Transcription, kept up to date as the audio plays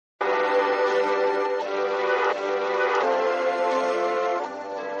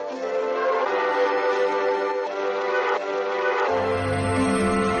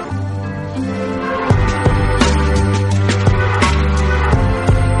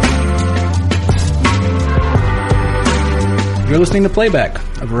You're listening to Playback,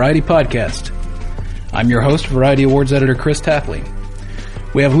 a Variety podcast. I'm your host, Variety Awards editor Chris Tapley.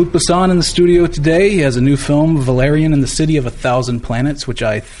 We have Luc Besson in the studio today. He has a new film, Valerian and the City of a Thousand Planets, which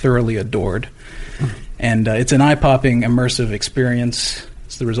I thoroughly adored. And it's an eye-popping, immersive experience.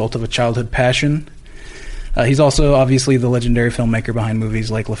 It's the result of a childhood passion. He's also obviously the legendary filmmaker behind movies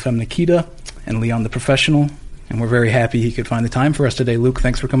like La Femme Nikita and Leon the Professional. And we're very happy he could find the time for us today. Luc,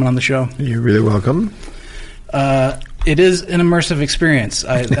 thanks for coming on the show. You're really welcome. It is an immersive experience.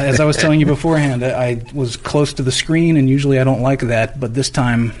 As I was telling you beforehand, I was close to the screen, and usually I don't like that, but this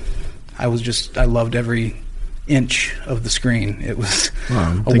time I loved every inch of the screen. It was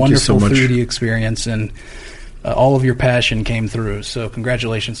a wonderful 3D experience, and all of your passion came through, so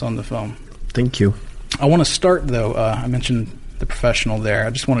congratulations on the film. Thank you. I want to start, though, I mentioned The Professional there. I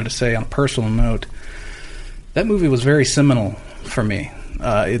just wanted to say on a personal note, that movie was very seminal for me.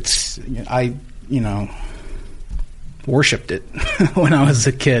 I worshipped it when I was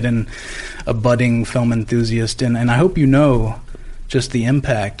a kid and a budding film enthusiast, and I hope you know just the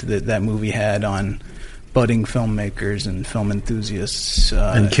impact that movie had on budding filmmakers and film enthusiasts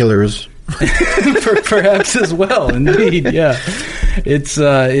and killers, perhaps as well. Indeed, yeah.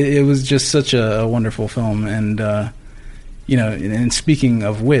 It was just such a wonderful film, and and speaking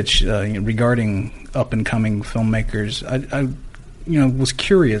of which, regarding up and coming filmmakers, I was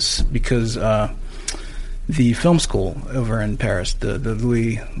curious because. The film school over in Paris, the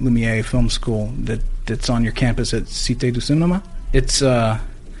Louis Lumière Film School that's on your campus at Cité du Cinéma.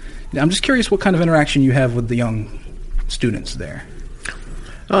 I'm just curious what kind of interaction you have with the young students there.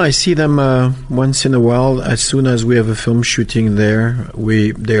 Oh, I see them once in a while. As soon as we have a film shooting there,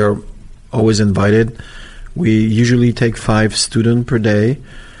 they are always invited. We usually take 5 students per day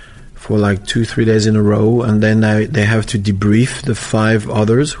for like 2-3 days in a row, and then they have to debrief the 5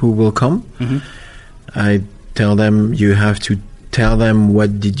 others who will come. Mm-hmm. I tell them you have to tell them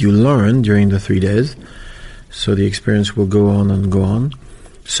what did you learn during the 3 days, so the experience will go on and go on.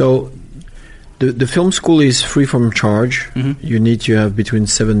 So the film school is free from charge. Mm-hmm. You need to have between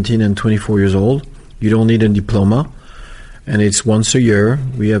 17 and 24 years old. You don't need a diploma, and it's once a year.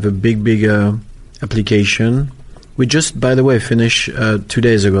 We have a big application. We just, by the way, finished 2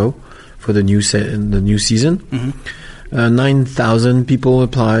 days ago for the new season. Mm-hmm. 9,000 people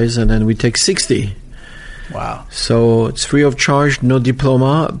applies, and then we take 60. Wow. So it's free of charge, no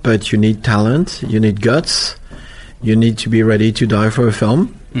diploma, but you need talent, you need guts, you need to be ready to die for a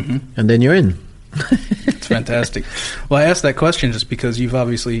film, mm-hmm. and then you're in. It's fantastic. Well, I asked that question just because you have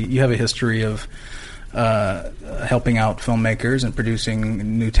a history of helping out filmmakers and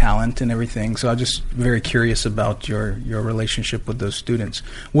producing new talent and everything. So I'm just very curious about your relationship with those students.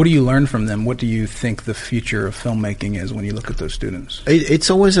 What do you learn from them? What do you think the future of filmmaking is when you look at those students? It's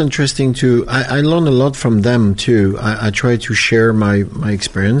always interesting I learn a lot from them too. I try to share my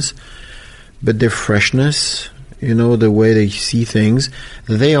experience, but their freshness, the way they see things,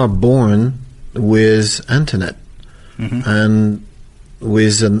 they are born with internet. Mm-hmm. And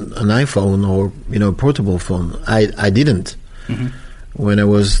with an iPhone or portable phone. I didn't. Mm-hmm. When I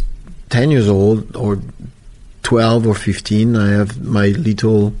was 10 years old or 12 or 15, I have my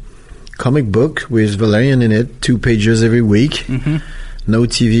little comic book with Valerian in it, 2 pages every week. Mm-hmm. No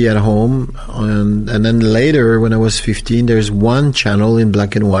TV at home, and then later when I was 15, there's 1 channel in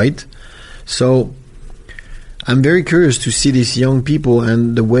black and white. So I'm very curious to see these young people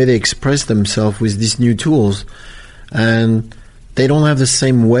and the way they express themselves with these new tools, and they don't have the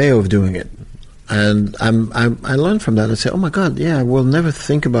same way of doing it. And I learned from that. I say, oh my God, yeah, I will never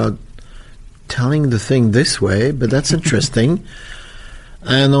think about telling the thing this way, but that's interesting.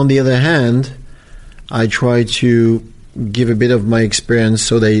 And on the other hand, I try to give a bit of my experience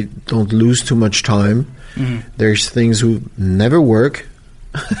so they don't lose too much time. Mm-hmm. There's things who never work.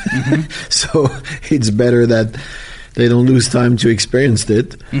 Mm-hmm. So it's better that they don't lose time to experience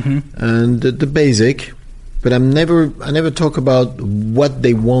it. Mm-hmm. And the basic. But I never talk about what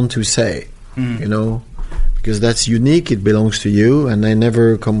they want to say, because that's unique. It belongs to you, and I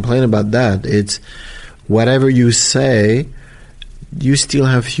never complain about that. It's whatever you say, you still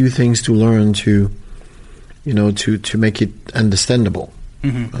have few things to learn to make it understandable,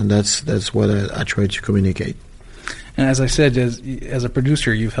 mm-hmm. and that's what I try to communicate. And as I said, as a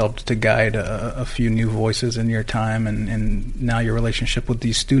producer, you've helped to guide a few new voices in your time, and now your relationship with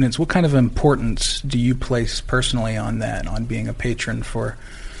these students. What kind of importance do you place personally on that, on being a patron for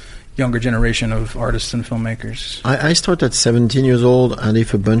younger generation of artists and filmmakers? I started at 17 years old, and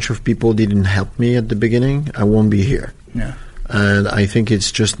if a bunch of people didn't help me at the beginning, I won't be here. Yeah. And I think it's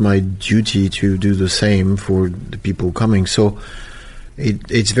just my duty to do the same for the people coming. So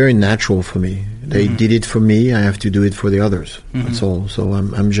it's very natural for me. They did it for me. I have to do it for the others. That's all. So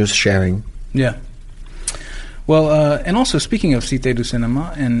I'm just sharing. Yeah. Well, and also speaking of Cité du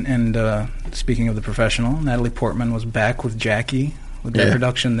Cinéma, and speaking of The Professional, Natalie Portman was back with Jackie with their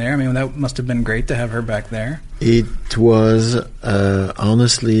production there. I mean, that must have been great to have her back there. It was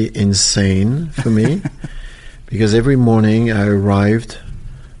honestly insane for me because every morning I arrived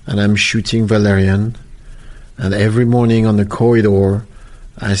and I'm shooting Valerian, and every morning on the corridor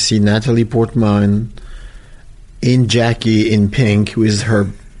I see Natalie Portman in Jackie in pink with her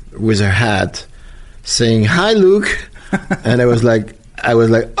hat, saying, "Hi, Luke," and I was like,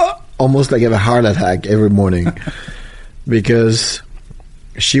 oh, almost like I have a heart attack every morning because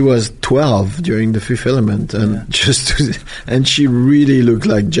she was 12 during the Fifth Element, and and she really looked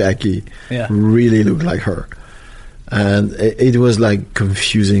like Jackie, really looked like her, and it was like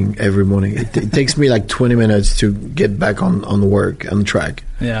confusing every morning. It takes me like 20 minutes to get back on work, on track.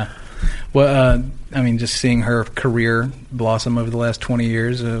 Yeah. Well, I mean, just seeing her career blossom over the last 20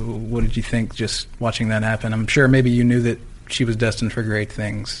 years, what did you think just watching that happen? I'm sure maybe you knew that she was destined for great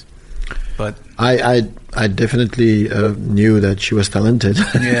things, but... I definitely knew that she was talented.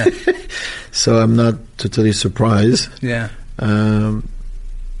 Yeah. So I'm not totally surprised. Yeah. But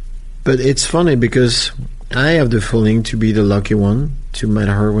it's funny because I have the feeling to be the lucky one to meet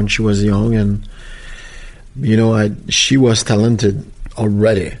her when she was young, and, you know, she was talented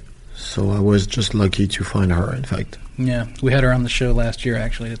already. So I was just lucky to find her, in fact. Yeah, we had her on the show last year,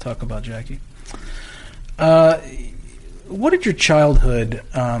 actually, to talk about Jackie. What did your childhood,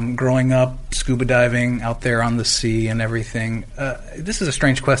 growing up, scuba diving, out there on the sea and everything, this is a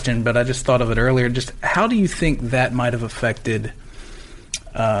strange question, but I just thought of it earlier, just how do you think that might have affected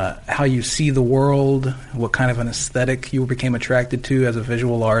how you see the world, what kind of an aesthetic you became attracted to as a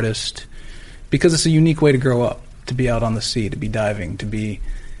visual artist? Because it's a unique way to grow up, to be out on the sea, to be diving, to be...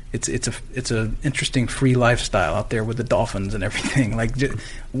 It's a interesting free lifestyle out there with the dolphins and everything. Like,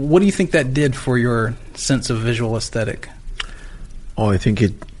 what do you think that did for your sense of visual aesthetic? Oh, I think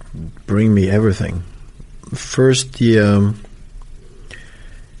it bring me everything. First, you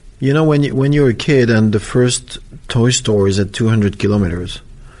know, when you're a kid and the first toy store is at 200 kilometers,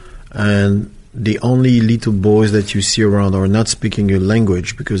 and the only little boys that you see around are not speaking your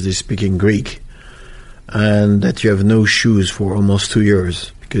language because they're speaking Greek, and that you have no shoes for almost 2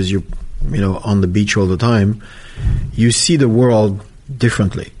 years because you're, you know, on the beach all the time, you see the world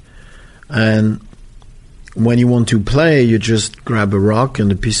differently. And when you want to play, you just grab a rock and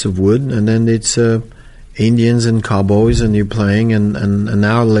a piece of wood, and then it's Indians and cowboys, and you're playing, and an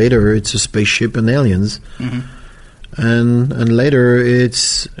hour later it's a spaceship and aliens. And later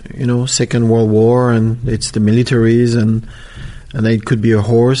it's, you know, Second World War, and it's the militaries, and it could be a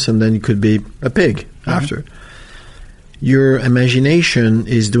horse, and then it could be a pig after. Your imagination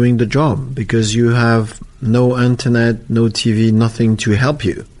is doing the job because you have no internet, no TV, nothing to help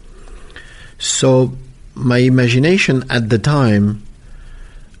you. So my imagination at the time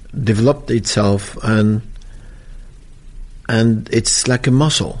developed itself, and it's like a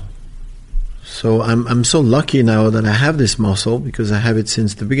muscle. So I'm so lucky now that I have this muscle because I have it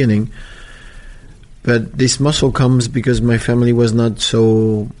since the beginning. But this muscle comes because my family was not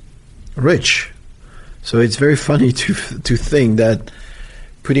so rich. So it's very funny to think that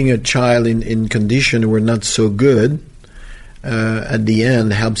putting a child in condition who are not so good at the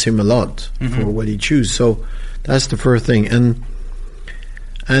end helps him a lot for what he chooses. So that's the first thing.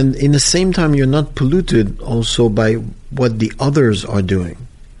 And in the same time, you're not polluted also by what the others are doing.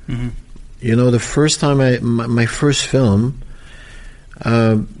 You know, the first time my first film,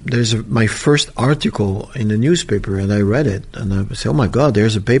 there's my first article in the newspaper, and I read it, and I said, "Oh my God,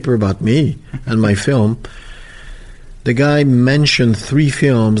 there's a paper about me and my film." The guy mentioned 3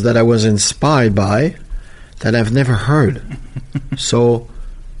 films that I was inspired by that I've never heard. So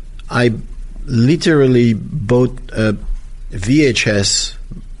I literally bought a VHS,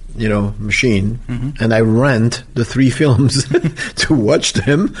 you know, machine, and I rent the 3 films to watch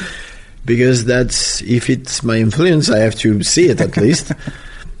them. Because that's, if it's my influence, I have to see it at least.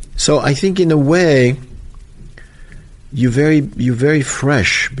 So I think in a way, you're very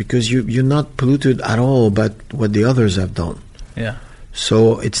fresh because you're not polluted at all by what the others have done. Yeah.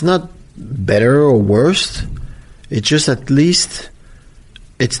 So it's not better or worse. It's just at least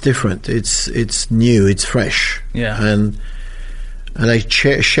it's different. It's new. It's fresh. Yeah. And I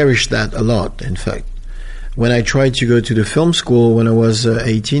cherish that a lot. In fact. When I tried to go to the film school when I was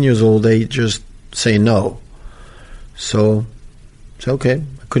 18 years old, they just say no. So it's okay.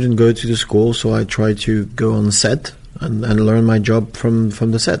 I couldn't go to the school, so I tried to go on set and learn my job from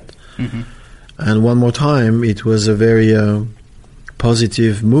the set. And one more time, it was a very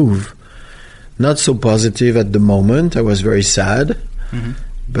positive move. Not so positive at the moment. I was very sad,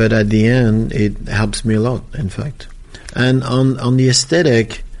 but at the end, it helps me a lot, in fact. And on the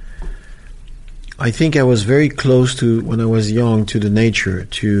aesthetic, I think I was very close to, when I was young, to the nature,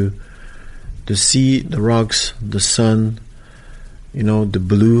 to the sea, the rocks, the sun, the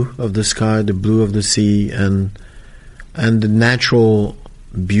blue of the sky, the blue of the sea, and the natural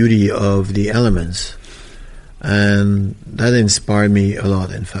beauty of the elements. And that inspired me a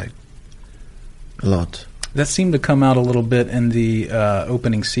lot, in fact. A lot. That seemed to come out a little bit in the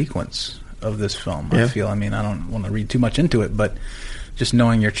opening sequence of this film, I feel. I mean, I don't want to read too much into it, but just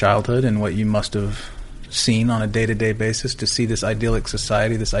knowing your childhood and what you must have seen on a day-to-day basis to see this idyllic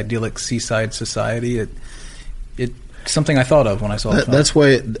society, this idyllic seaside society, it something I thought of when I saw the film. That's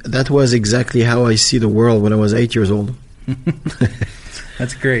why that was exactly how I see the world when I was 8 years old.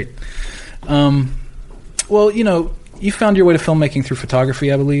 That's great. Well, you found your way to filmmaking through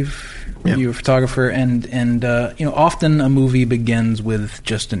photography, I believe. Yeah. You're a photographer, and often a movie begins with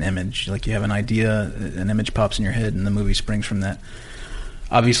just an image. Like you have an idea, an image pops in your head, and the movie springs from that.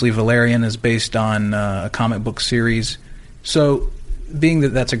 Obviously, Valerian is based on a comic book series. So, being that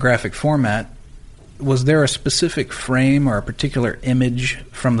that's a graphic format, was there a specific frame or a particular image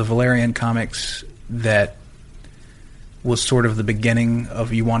from the Valerian comics that was sort of the beginning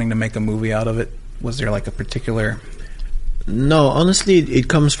of you wanting to make a movie out of it? Was there like a particular... No, honestly, it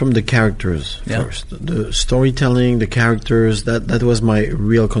comes from the characters first. The storytelling, the characters, that was my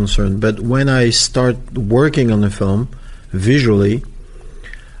real concern. But when I start working on the film, visually,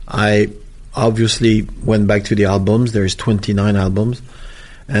 I obviously went back to the albums. There's 29 albums.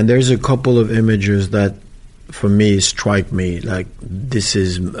 And there's a couple of images that, for me, strike me like this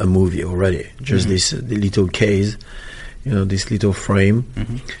is a movie already. Just this little case, this little frame.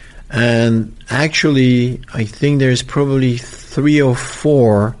 And actually, I think there's probably 3 or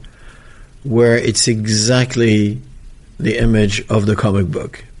 4 where it's exactly the image of the comic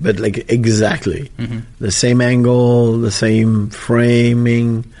book, but like exactly the same angle, the same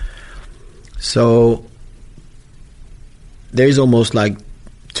framing. So there's almost like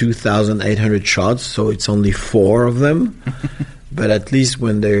 2,800 shots, so it's only 4 of them. But at least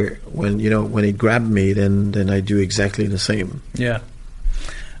when it grabbed me, then I do exactly the same. Yeah.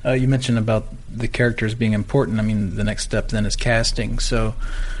 You mentioned about the characters being important. I mean, the next step then is casting. So,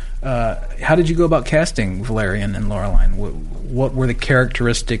 how did you go about casting Valerian and Laureline? What were the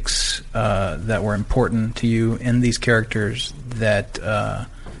characteristics that were important to you in these characters that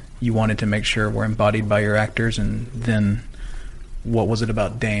you wanted to make sure were embodied by your actors? And then, what was it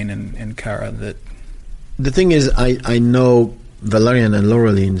about Dane and Cara that... The thing is, I know Valerian and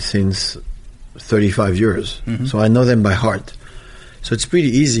Laureline since 35 years, so I know them by heart. So it's pretty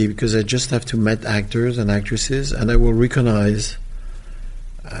easy because I just have to meet actors and actresses, and I will recognize,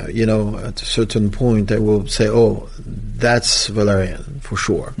 at a certain point, I will say, oh, that's Valerian for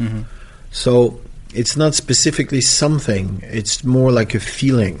sure. So it's not specifically something; it's more like a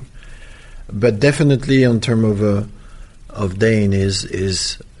feeling. But definitely, in terms of Dane,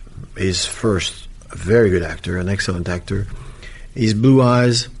 is first a very good actor, an excellent actor. His blue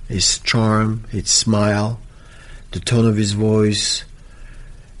eyes, his charm, his smile, the tone of his voice.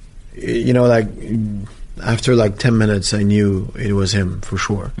 After like 10 minutes, I knew it was him for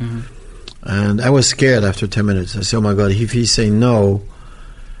sure. And I was scared after 10 minutes. I said, oh my God, if he say no,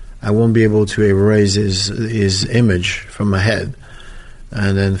 I won't be able to erase his image from my head.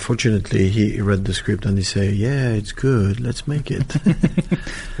 And then fortunately, he read the script and he said, yeah, it's good, let's make it.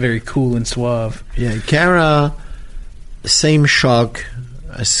 Very cool and suave. Yeah, Cara, same shock.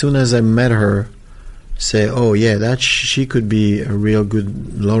 As soon as I met her, say, oh yeah, she could be a real good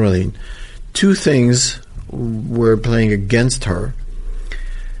Laureline. 2 things were playing against her.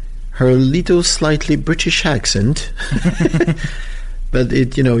 Her little slightly British accent, but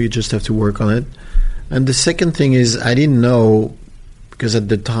you just have to work on it. And the second thing is, I didn't know, because at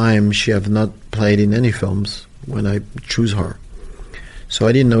the time she have not played in any films when I choose her. So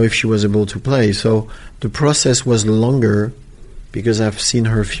I didn't know if she was able to play. So the process was longer because I've seen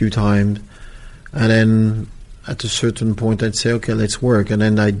her a few times. And then at a certain point, I'd say, okay, let's work. And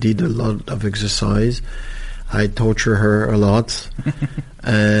then I did a lot of exercise. I torture her a lot.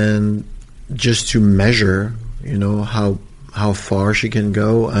 And just to measure, how far she can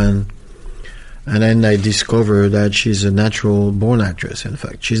go. And then I discovered that she's a natural born actress, in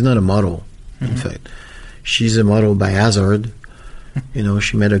fact. She's not a model, in fact. She's a model by hazard.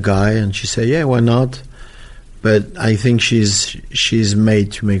 She met a guy and she said, yeah, why not? But I think she's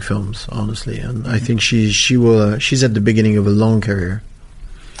made to make films, honestly, and I think she will. She's at the beginning of a long career.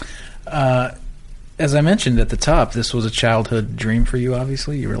 as I mentioned at the top, this was a childhood dream for you,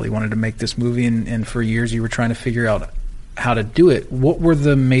 obviously. You really wanted to make this movie, and for years you were trying to figure out how to do it. What were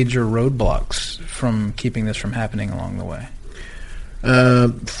the major roadblocks from keeping this from happening along the way?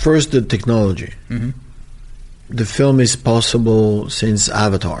 First, the technology. Mm-hmm. The film is possible since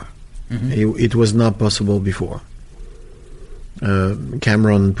Avatar. Mm-hmm. It was not possible before.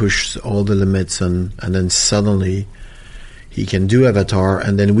 Cameron pushed all the limits, and then suddenly he can do Avatar,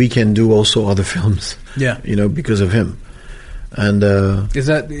 and then we can do also other films. Yeah, because of him. And is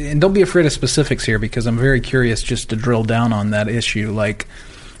that? And don't be afraid of specifics here, because I'm very curious just to drill down on that issue. Like,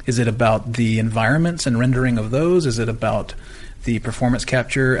 is it about the environments and rendering of those? Is it about the performance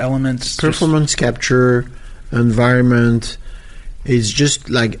capture elements? Performance capture, environment. It's just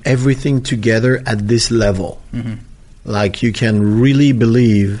like everything together at this level. Mm-hmm. Like you can really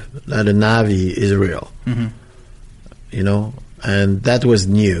believe that a Na'vi is real. Mm-hmm. And that was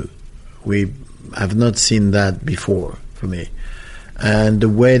new. We have not seen that before for me. And the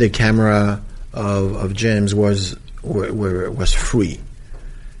way the camera of James was free.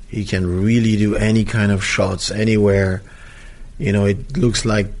 He can really do any kind of shots anywhere. It looks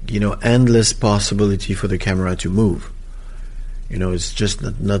like endless possibility for the camera to move. It's just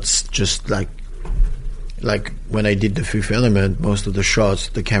not just like when I did The Fifth Element, most of the shots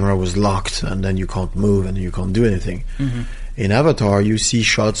the camera was locked and then you can't move and you can't do anything. Mm-hmm. In Avatar, you see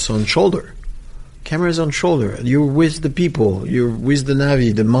shots on shoulder. Camera's on shoulder. You're with the people. You're with the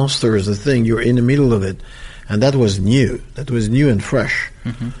Na'vi, the monsters, the thing. You're in the middle of it. And that was new. That was new and fresh.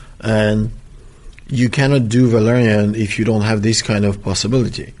 Mm-hmm. And you cannot do Valerian if you don't have this kind of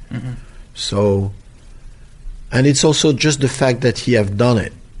possibility. Mm-hmm. So, and it's also just the fact that he have done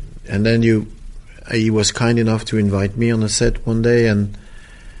it. And then he was kind enough to invite me on the set one day, and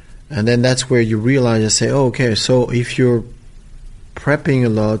then that's where you realize, I say, oh, okay, so if you're prepping a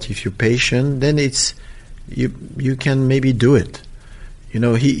lot, if you're patient, then it's you can maybe do it.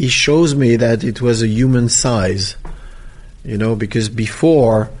 He shows me that it was a human size, because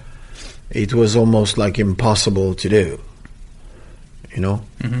before it was almost like impossible to do.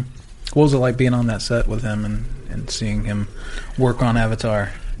 Mm-hmm. What was it like being on that set with him and seeing him work on Avatar?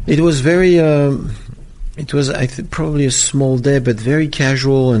 It was very. It was, I think, probably a small day, but very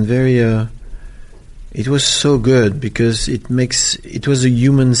casual and very. It was so good because it was a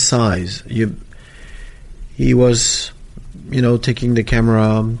human size. He was, taking the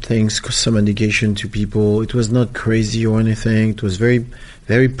camera, things, some indication to people. It was not crazy or anything. It was very,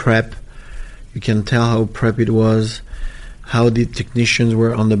 very prep. You can tell how prep it was. How the technicians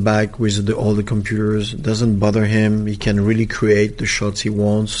were on the back with all the computers. It doesn't bother him. He can really create the shots he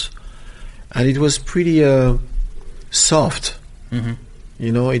wants. And it was pretty soft. Mm-hmm.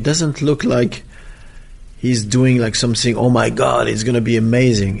 It doesn't look like he's doing like something, oh my God, it's going to be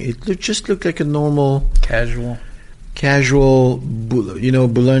amazing. It just looked like a normal... Casual,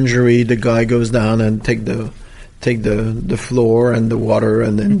 boulangerie. The guy goes down and take the floor and the water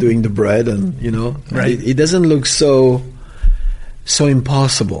and then doing the bread and, Right. It doesn't look so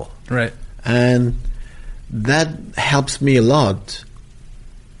impossible. Right. And that helps me a lot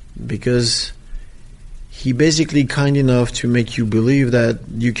because he basically kind enough to make you believe that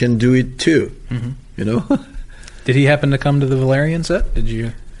you can do it too. Mm-hmm. Did he happen to come to the Valerian set?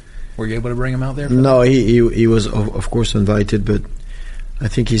 Were you able to bring him out there? No, he was of course invited, but I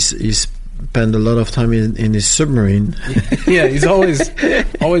think he's spent a lot of time in his submarine. Yeah, he's always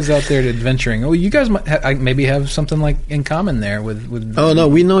out there adventuring. Oh, you guys might maybe have something like in common there with. Oh no,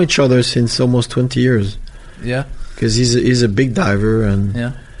 we know each other since almost 20 years. Yeah, because he's a big diver and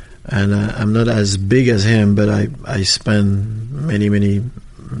yeah, and I'm not as big as him, but I spend many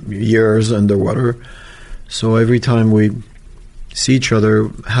years underwater. So every time we see each other,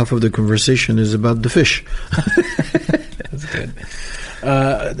 half of the conversation is about the fish. That's good.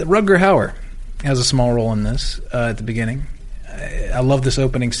 Rutger Hauer has a small role in this at the beginning. I love this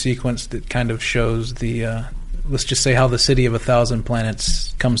opening sequence that kind of shows the, let's just say, how the city of 1,000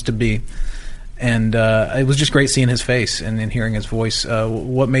 planets comes to be. And it was just great seeing his face and hearing his voice.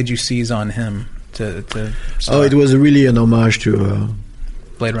 What made you seize on him to start? Oh, it was really an homage to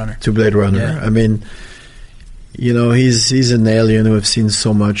Blade Runner. To Blade Runner. Yeah. I mean, he's an alien who have seen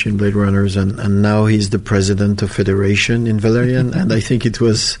so much in Blade Runners, and now he's the president of Federation in Valerian, and I think it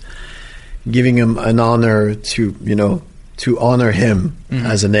was giving him an honor to honor him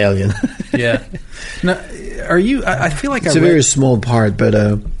as an alien. Yeah. Now, are you? I feel like it's a very small part, but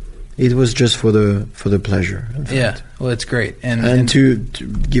it was just for the pleasure. Yeah. Well, it's great, and to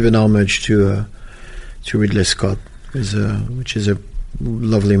give an homage to Ridley Scott, which is a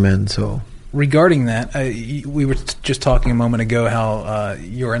lovely man. So. regarding that, we were just talking a moment ago how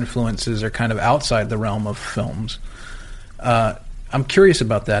your influences are kind of outside the realm of films. I'm curious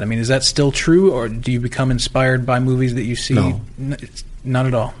about that. I mean, is that still true, or do you become inspired by movies that you see? No. Not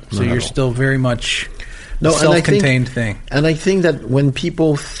at all. So you're still very much self-contained thing. And I think that when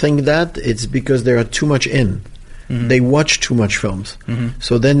people think that, it's because they are too much in. Mm-hmm. They watch too much films. Mm-hmm.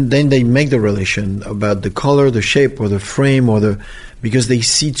 So then they make the relation about the color, the shape, or the frame, because they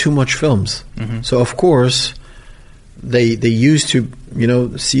see too much films. Mm-hmm. So of course they used to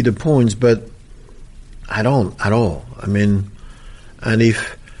see the points, but I don't at all. I mean, and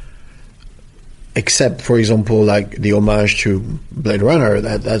except for example like the homage to Blade Runner,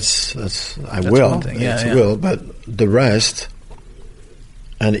 that's will. But the rest.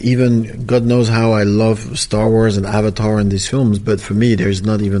 And even God knows how I love Star Wars and Avatar and these films, but for me, there's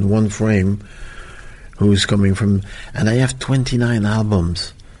not even one frame who's coming from. And I have 29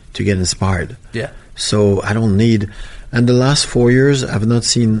 albums to get inspired. Yeah. So I don't need. And the last 4 years, I've not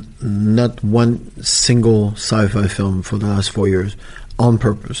seen not one single sci-fi film for the last 4 years on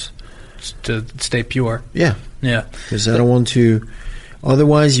purpose. To stay pure. Yeah. Yeah. Because I don't want to.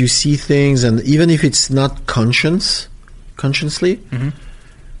 Otherwise, you see things, and even if it's not consciously. Mm-hmm.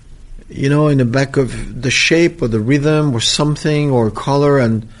 In the back of the shape or the rhythm or something or color,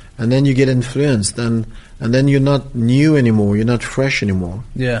 and then you get influenced, and then you're not new anymore, you're not fresh anymore.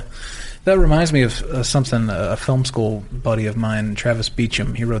 Yeah. That reminds me of something, a film school buddy of mine, Travis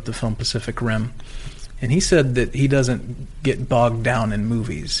Beecham, he wrote the film Pacific Rim, and he said that he doesn't get bogged down in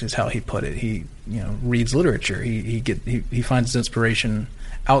movies, is how he put it. He reads literature. He finds inspiration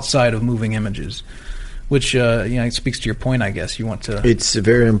outside of moving images. Which it speaks to your point, I guess. You want to. It's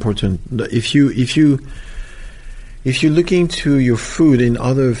very important. If you're looking to your food in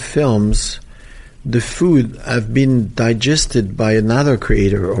other films, the food have been digested by another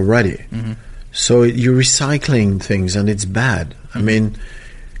creator already. Mm-hmm. So you're recycling things, and it's bad. Mm-hmm. I mean,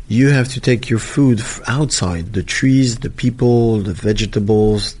 you have to take your food outside: the trees, the people, the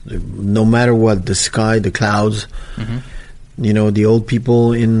vegetables, no matter what, the sky, the clouds. Mm-hmm. The old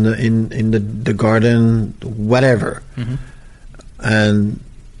people in the garden, whatever. Mm-hmm. And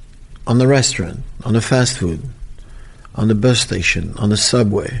on the restaurant, on the fast food, on the bus station, on the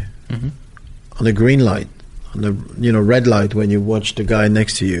subway, mm-hmm. on the green light, on the red light when you watch the guy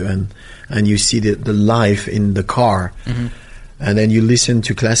next to you and you see the life in the car. Mm-hmm. And then you listen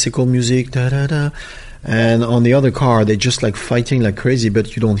to classical music, da-da-da. And on the other car, they're just like fighting like crazy,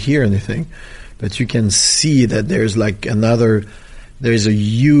 but you don't hear anything. But you can see that there's a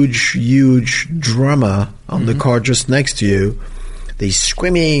huge drama on mm-hmm. the car just next to you. They're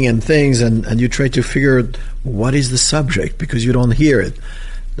screaming and things, and you try to figure out what is the subject because you don't hear it.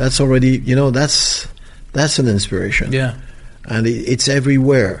 That's already, that's an inspiration. Yeah. And it's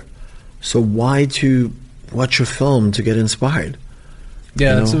everywhere. So why to watch a film to get inspired?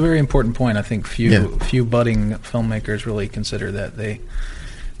 Yeah, that's a very important point. I think few budding filmmakers really consider that they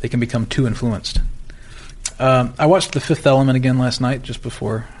can become too influenced. I watched The Fifth Element again last night, just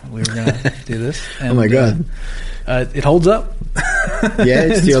before we were going to do this. And, oh my God! It holds up. Yeah,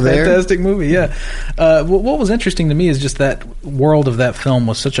 it's still there. Fantastic movie. Yeah. What was interesting to me is just that world of that film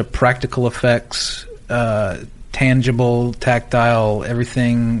was such a practical effects, tangible, tactile.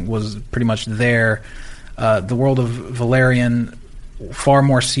 Everything was pretty much there. The world of Valerian, far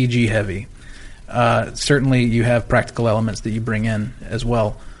more CG heavy. Certainly, you have practical elements that you bring in as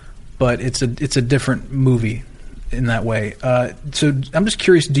well. But it's a different movie in that way. So I'm just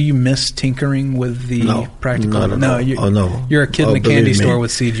curious, do you miss tinkering with the practical? No. You're a kid in a candy store with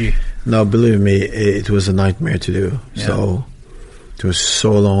CG. No, believe me, it was a nightmare to do. Yeah. So it was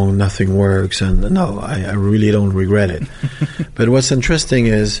so long, nothing works, and no, I really don't regret it. But what's interesting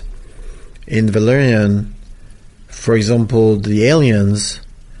is, in Valerian, for example, the aliens,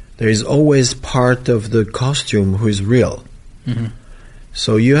 there is always part of the costume who is real. Mm-hmm.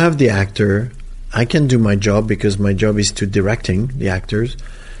 So you have the actor. I can do my job because my job is to directing the actors.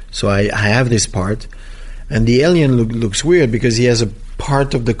 So I have this part. And the alien looks weird because he has a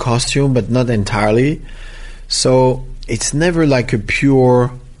part of the costume, but not entirely. So it's never like a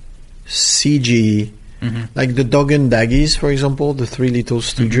pure CG. Mm-hmm. Like the Dog and Daggies, for example, the Three Little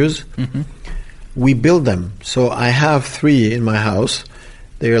Stooges. Mm-hmm. We build them. So I have 3 in my house.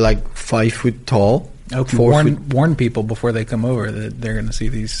 They're like 5 foot tall. Okay, warn people before they come over that they're going to see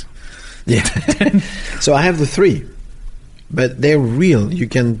these. Yeah. So I have the 3, but they're real. You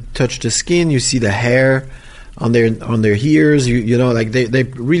can touch the skin. You see the hair on their ears. They're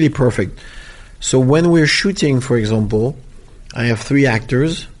really perfect. So when we're shooting, for example, I have 3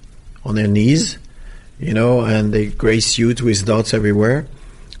 actors on their knees, and they gray suit with dots everywhere.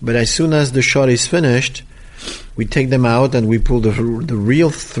 But as soon as the shot is finished, we take them out and we pull the real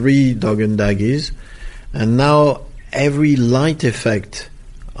 3 Dog and Daggies, and now every light effect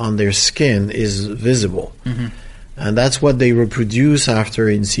on their skin is visible. Mm-hmm. And that's what they reproduce after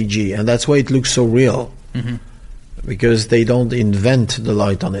in CG, and that's why it looks so real, because they don't invent the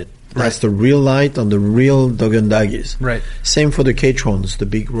light on it. That's the real light on the real Dog and Daggies. Right. Same for the K-Trons, the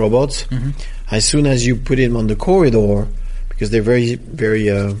big robots. Mm-hmm. As soon as you put them on the corridor, because they're very, very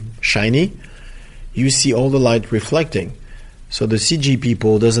shiny, you see all the light reflecting. So the CG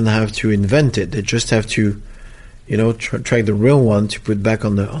people doesn't have to invent it; they just have to, track the real one to put back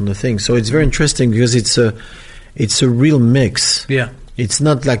on the thing. So it's very interesting because it's a real mix. Yeah, it's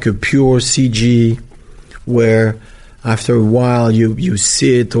not like a pure CG where after a while you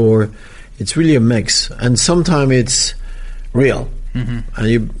see it, or it's really a mix. And sometimes it's real, and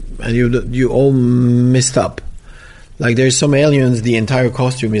you all messed up. Like there's some aliens, the entire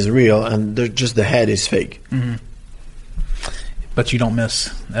costume is real, and just the head is fake. Mm-hmm. But you don't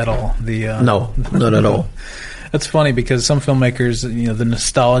miss at all no, not at all. That's funny because some filmmakers, the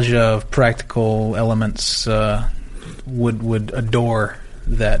nostalgia of practical elements would adore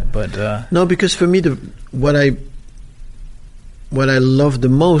that, but no, because for me, what I love the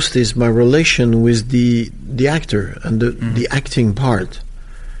most is my relation with the actor and the acting part.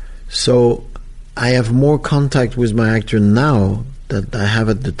 So I have more contact with my actor now than I have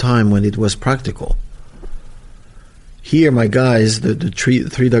at the time when it was practical. Here, my guys, the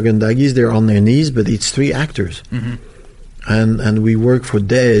three Dog and Daggies, they're on their knees, but it's 3 actors. Mm-hmm. And we work for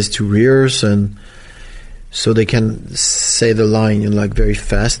days to rehearse, and so they can say the line very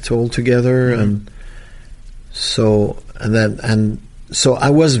fast all together. Mm-hmm. And so I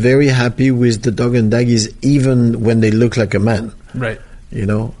was very happy with the Dog and Daggies, even when they look like a man. Right.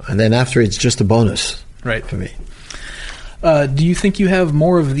 And then after it's just a bonus, right, for me. Do you think you have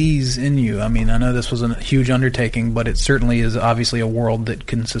more of these in you? I mean, I know this was a huge undertaking, but it certainly is obviously a world that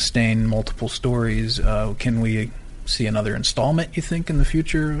can sustain multiple stories. Can we see another installment, you think, in the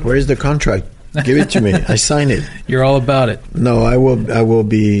future? Where's the contract? Give it to me. I sign it. You're all about it. No, I will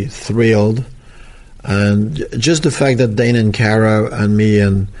be thrilled. And just the fact that Dane and Cara and me,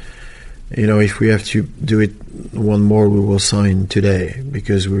 and if we have to do it one more, we will sign today,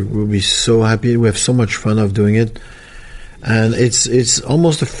 because we'll be so happy. We have so much fun of doing it. And it's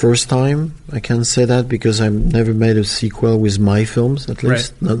almost the first time I can say that, because I've never made a sequel with my films, at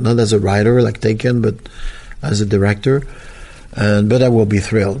least. Right. Not as a writer like Taken, but as a director. But I will be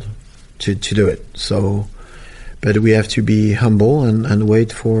thrilled to do it. So, but we have to be humble and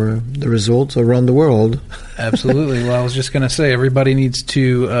wait for the results around the world. Absolutely. Well, I was just going to say, everybody needs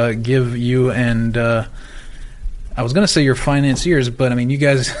to give you and I was going to say your financiers, but I mean, you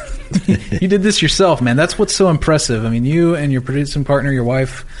guys, you did this yourself, man. That's what's so impressive. I mean, you and your producing partner, your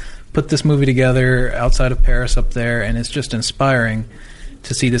wife, put this movie together outside of Paris up there, and it's just inspiring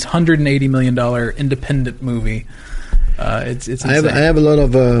to see this $180 million independent movie. It's insane. I have a lot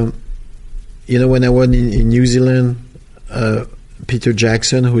of, when I went in New Zealand, Peter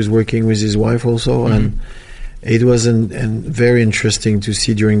Jackson, who is working with his wife also, and it was very interesting to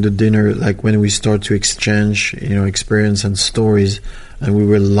see during the dinner, like when we start to exchange, experience and stories, and we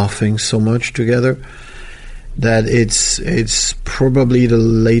were laughing so much together, that it's probably the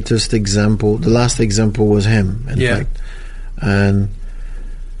latest example. The last example was him, in fact. And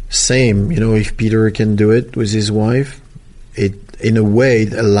same, if Peter can do it with his wife, it in a way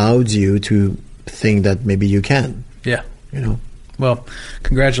it allowed you to think that maybe you can. Yeah. Well,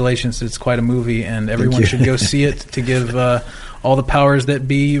 congratulations. It's quite a movie, and everyone should go see it to give all the powers that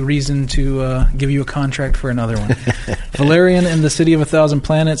be reason to give you a contract for another one. Valerian and the City of 1,000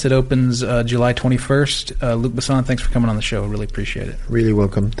 Planets. It opens July 21st. Luc Besson, thanks for coming on the show. I really appreciate it. Really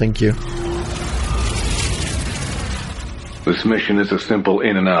welcome. Thank you. This mission is a simple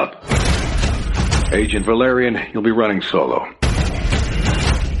in and out. Agent Valerian, you'll be running solo.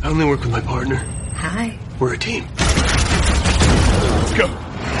 I only work with my partner. Hi. We're a team. Let's go.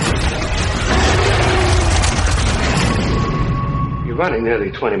 You're running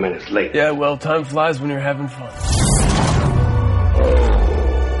nearly 20 minutes late. Yeah, well, time flies when you're having fun.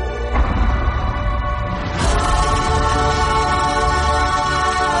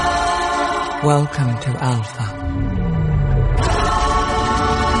 Welcome to Alpha.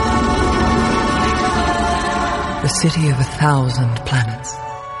 The city of 1,000 planets,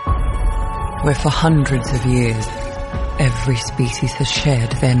 where for hundreds of years every species has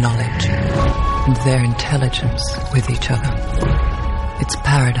shared their knowledge and their intelligence with each other. It's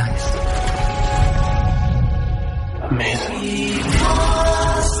paradise. Amazing.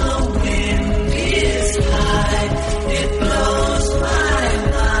 Because the wind is high, it blows my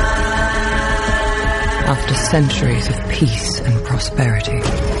mind. centuries of peace and prosperity.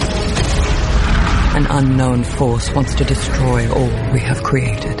 An unknown force wants to destroy all we have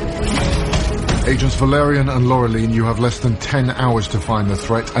created. Agents Valerian and Laureline, you have less than 10 hours to find the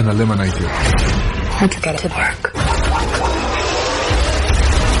threat and eliminate it. Let's get to work.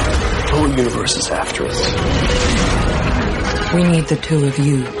 The whole universe is after us. We need the two of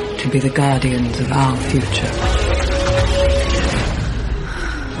you to be the guardians of our future.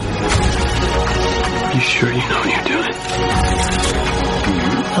 You sure you know what you're doing?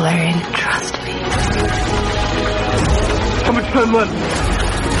 Valerian, trust me. How much time left?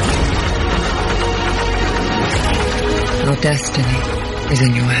 Your destiny is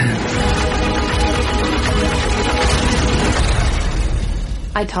in your hands.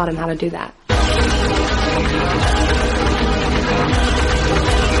 I taught him how to do that.